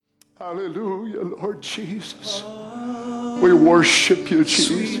Hallelujah, Lord Jesus. We worship you,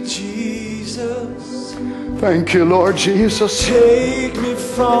 Sweet Jesus. Jesus, Thank you, Lord Jesus. take me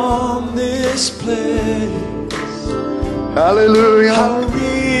from this place. Hallelujah. I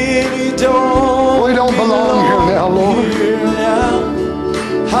really don't We don't belong here now, Lord. here now.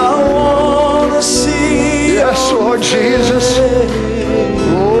 I want to see Yes, your Lord Jesus. face.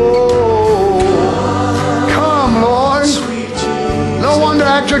 Oh, come, Lord. Sweet Jesus, No wonder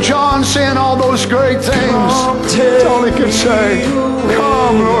after John saying all those great things, come that's all he take could say. me away.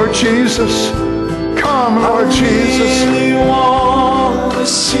 Come, Lord Jesus. Come, Lord I Jesus. really want to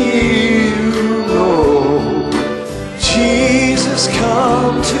see you, Lord. Jesus,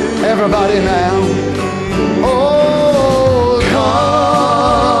 come to Everybody now. Oh,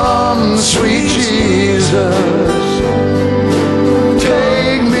 come, sweet Jesus.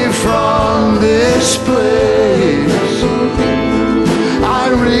 Take me from this place. I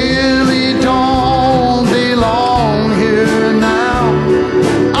really don't belong here now.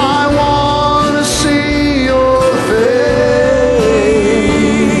 I want to see your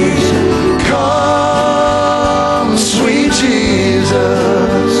face. Come, sweet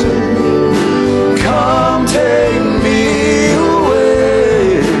Jesus. Come take me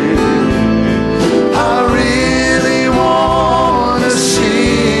away. I really want to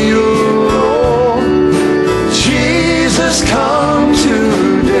see you, Lord. Jesus, come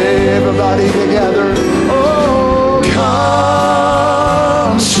today. Everybody together. Oh,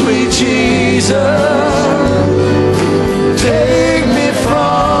 come, sweet Jesus. Take me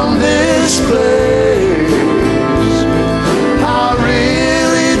from this place. I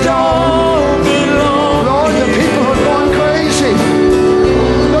really don't belong. Lord, the people are going crazy.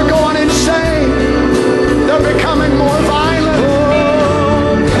 They're going insane. They're becoming more violent.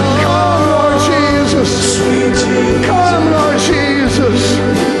 Come, Lord Jesus. sweet Jesus. Come, Lord Jesus.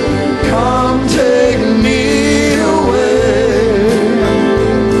 Come take me away.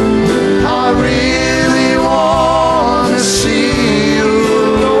 I really want to see you,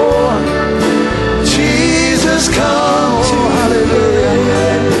 Lord. Jesus, come to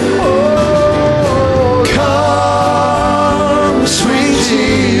hallelujah. Oh, come, sweet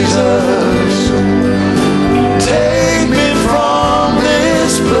Jesus. Take me from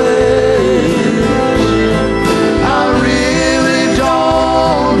this place. I really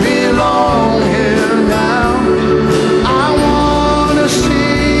don't belong here now. I want to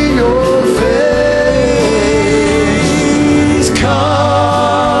see your face.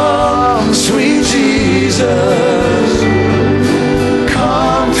 Come, sweet Jesus.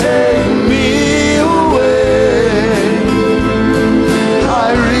 Come take me away. I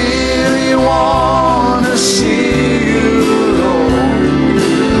really want to see you,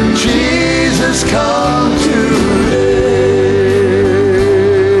 Lord. Jesus, come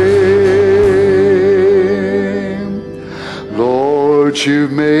today. Lord,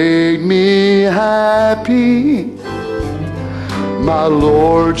 you've made me happy. My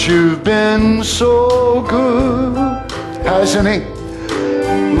Lord, you've been so good, hasn't he?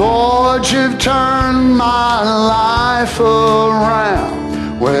 Lord, you've turned my life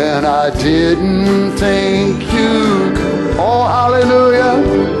around when I didn't think you could. Oh, hallelujah.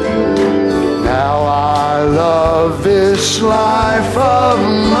 Now I love this life of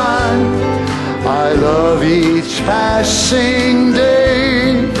mine. I love each passing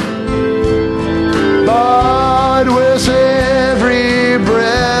day. But with every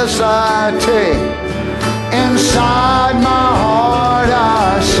breath I take, inside